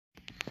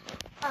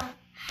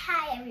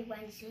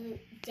everyone, so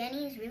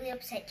Denny is really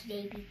upset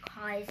today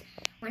because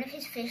one of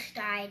his fish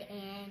died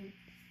and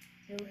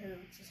boo-hoo,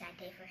 it's a sad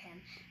day for him.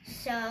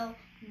 So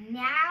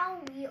now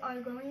we are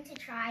going to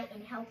try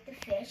and help the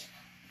fish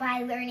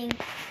by learning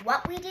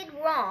what we did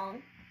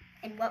wrong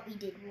and what we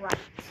did right.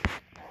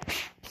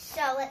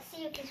 So let's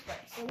see if this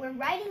works. So we're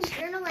writing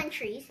journal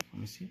entries.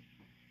 Let me see.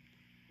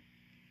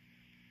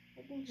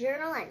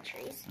 Journal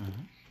entries,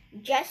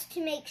 just to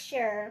make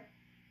sure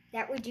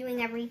that we're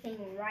doing everything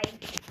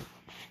right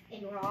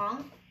and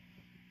wrong.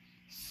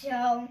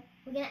 So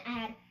we're gonna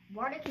add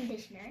water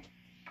conditioner,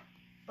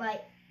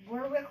 but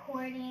we're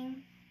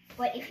recording.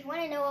 But if you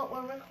want to know what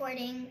we're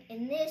recording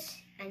in this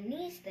and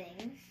these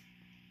things,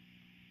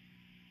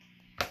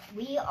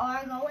 we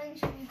are going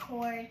to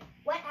record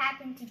what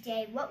happened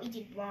today, what we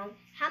did wrong,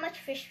 how much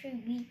fish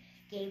food we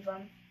gave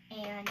them,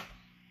 and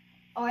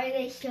are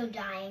they still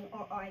dying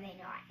or are they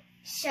not?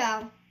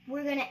 So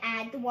we're gonna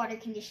add the water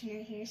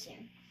conditioner here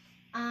soon.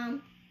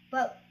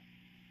 But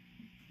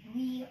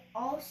we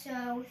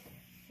also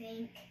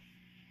think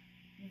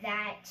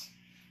that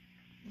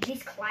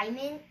this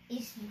climate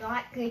is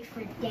not good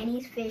for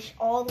Denny's fish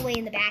all the way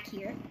in the back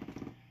here.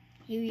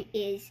 He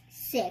is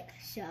sick,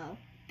 so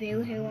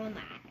boo-hoo on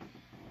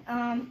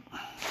that.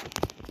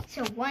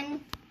 So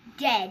one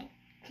dead,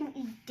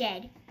 completely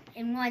dead,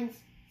 and one's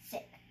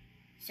sick.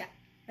 So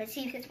let's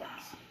see if this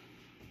works.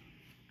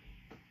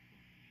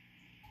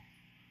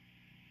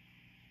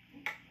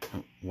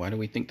 Why do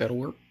we think that'll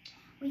work?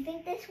 We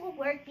think this will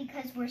work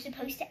because we're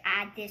supposed to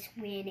add this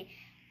when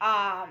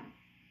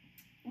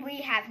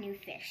we have new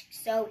fish.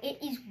 So it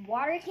is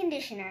water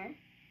conditioner,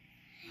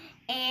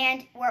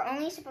 and we're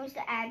only supposed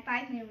to add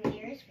 5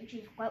 milliliters, which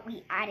is what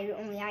we added,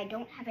 only I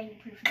don't have any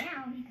proof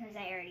now because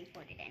I already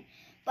put it in.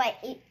 But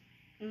it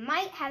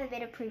might have a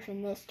bit of proof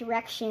in this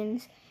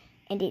directions,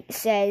 and it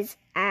says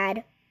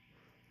add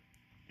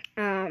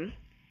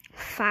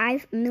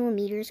 5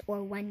 millimeters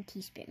or 1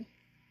 teaspoon.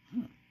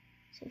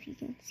 So if you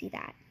can see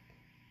that.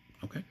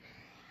 Okay.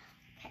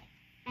 Okay.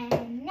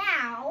 And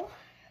now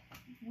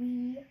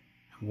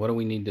what do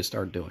we need to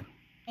start doing?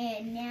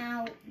 And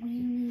now we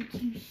need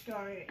to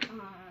start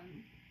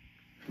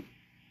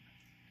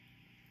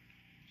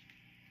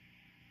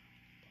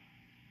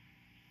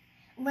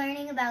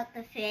learning about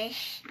the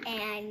fish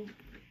and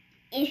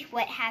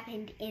what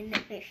happened in the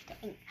fish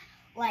tank.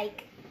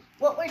 Like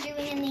what we're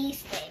doing in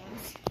these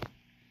things.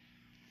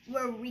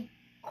 We're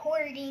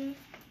recording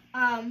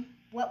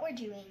what we're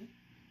doing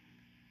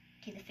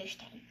to the fish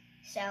tank.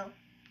 So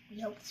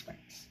we hope this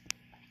works.